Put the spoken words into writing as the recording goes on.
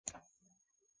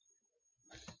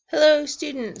Hello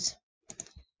students,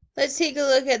 let's take a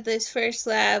look at this first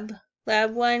lab,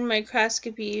 Lab 1,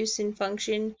 Microscopy Use and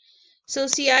Function. So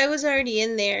see, I was already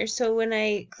in there, so when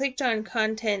I clicked on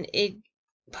content, it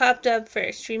popped up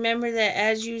first. Remember that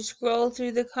as you scroll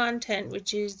through the content,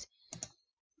 which is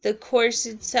the course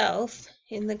itself,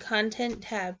 in the content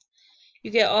tab,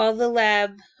 you get all the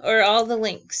lab, or all the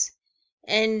links.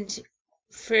 And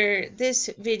for this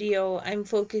video, I'm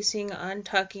focusing on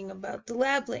talking about the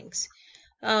lab links.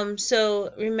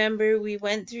 So remember, we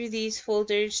went through these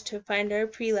folders to find our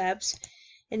pre-labs,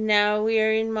 and now we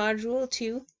are in module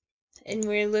 2 and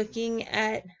we're looking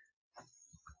at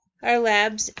our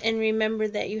labs. And remember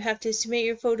that you have to submit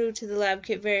your photo to the lab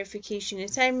kit verification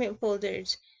assignment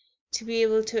folders to be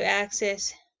able to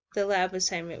access the lab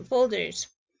assignment folders,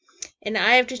 and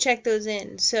I have to check those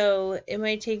in, so it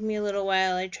might take me a little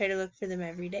while. I try to look for them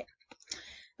every day.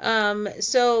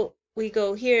 So we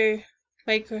go here,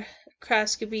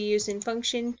 Microscopy Use and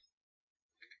Function,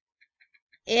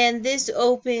 and this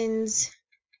opens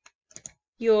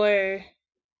your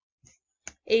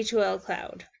HOL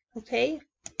cloud, okay?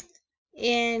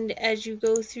 And as you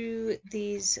go through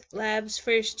these labs,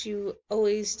 first you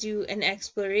always do an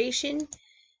exploration,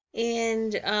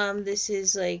 and this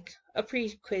is like a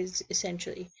pre-quiz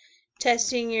essentially,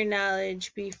 testing your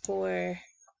knowledge before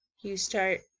you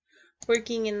start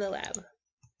working in the lab.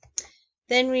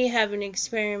 Then we have an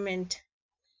experiment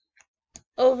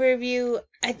overview.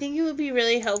 I think it would be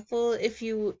really helpful if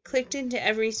you clicked into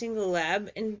every single lab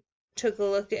and took a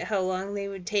look at how long they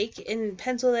would take and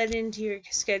pencil that into your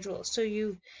schedule so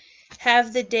you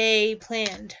have the day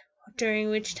planned during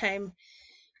which time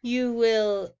you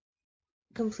will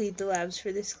complete the labs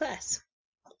for this class.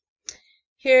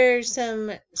 Here are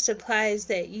some supplies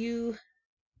that you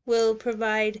will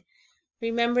provide.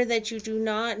 Remember that you do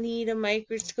not need a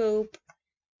microscope.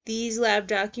 These lab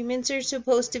documents are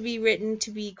supposed to be written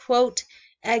to be, quote,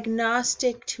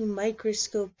 agnostic to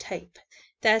microscope type.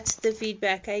 That's the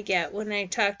feedback I get when I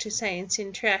talk to Science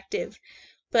Interactive.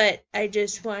 But I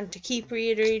just want to keep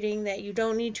reiterating that you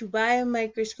don't need to buy a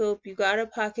microscope. You got a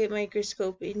pocket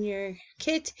microscope in your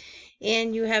kit,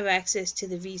 and you have access to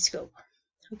the V-scope.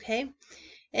 Okay?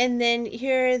 And then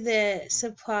here are the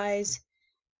supplies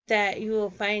that you will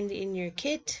find in your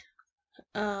kit.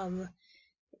 And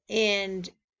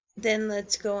then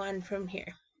let's go on from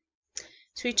here.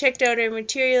 So we checked out our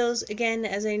materials. Again,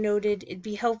 as I noted, it'd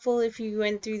be helpful if you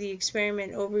went through the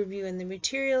experiment overview and the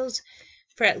materials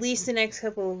for at least the next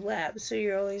couple of labs, so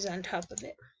you're always on top of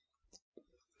it.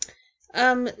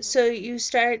 So you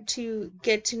start to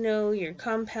get to know your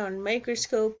compound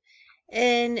microscope,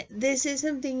 and this is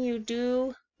something you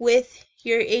do with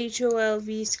your HOL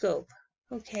V-scope,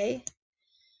 okay?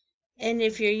 And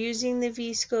if you're using the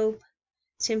V-scope,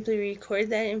 simply record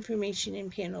that information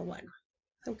in panel 1,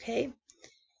 okay?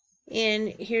 And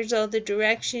here's all the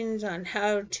directions on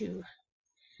how to,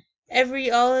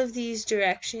 all of these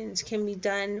directions can be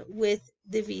done with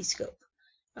the V-scope.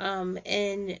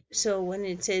 And so when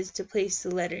it says to place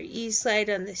the letter E slide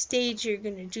on the stage, you're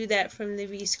going to do that from the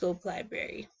V-scope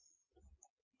library.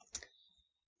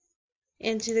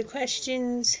 Answer the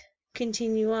questions,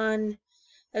 continue on,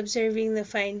 observing the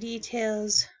fine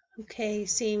details. Okay,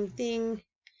 same thing.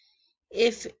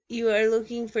 If you are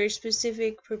looking for a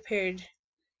specific prepared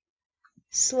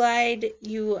slide,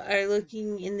 you are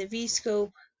looking in the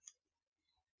V-scope.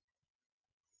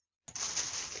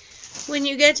 When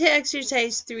you get to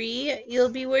exercise 3, you'll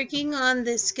be working on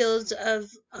the skills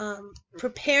of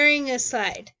preparing a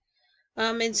slide.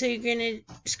 And so you're going to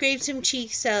scrape some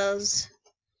cheek cells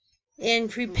and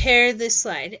prepare the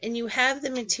slide. And you have the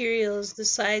materials, the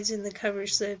slides and the cover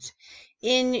slips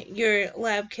in your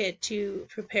lab kit to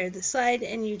prepare the slide,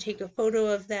 and you take a photo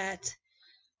of that.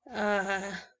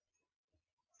 I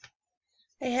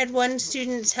had one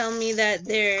student tell me that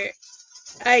their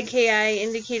IKI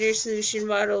indicator solution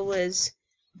bottle was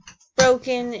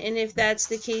broken, and if that's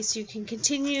the case, you can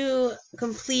continue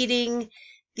completing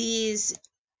these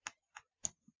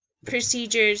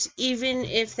procedures even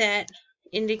if that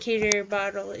indicator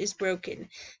bottle is broken.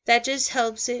 That just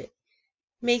helps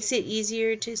makes it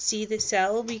easier to see the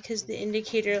cell, because the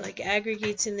indicator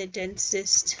aggregates in the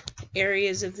densest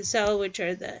areas of the cell, which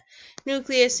are the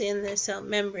nucleus and the cell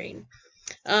membrane.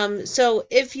 So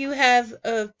if you have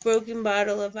a broken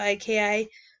bottle of IKI,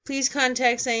 please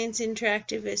contact Science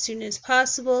Interactive as soon as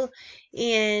possible,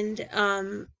 and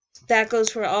that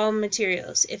goes for all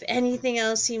materials. If anything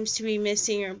else seems to be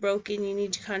missing or broken, you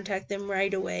need to contact them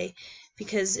right away,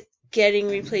 because getting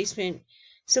replacement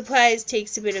supplies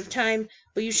takes a bit of time.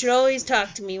 But you should always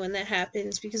talk to me when that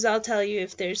happens, because I'll tell you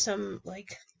if there's some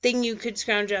thing you could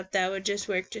scrounge up that would just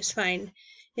work just fine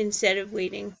instead of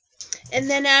waiting. And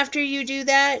then after you do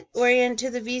that, orient to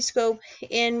the V-scope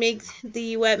and make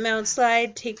the wet mount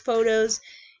slide, take photos,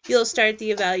 you'll start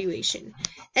the evaluation.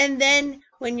 And then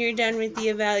when you're done with the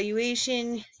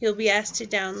evaluation, you'll be asked to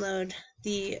download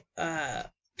the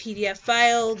PDF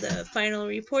file, the final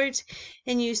report,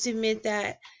 and you submit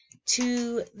that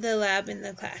to the lab in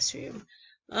the classroom.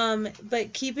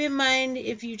 But keep in mind,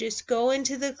 if you just go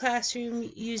into the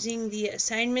classroom using the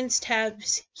assignments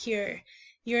tabs here,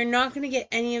 you're not going to get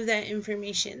any of that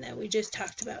information that we just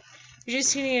talked about. You're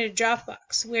just going to get a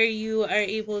Dropbox where you are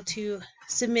able to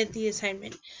submit the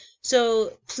assignment.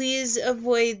 So please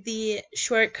avoid the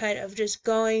shortcut of just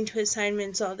going to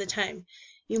assignments all the time.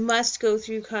 You must go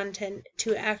through content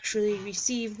to actually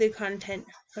receive the content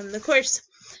from the course.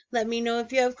 Let me know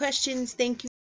if you have questions. Thank you.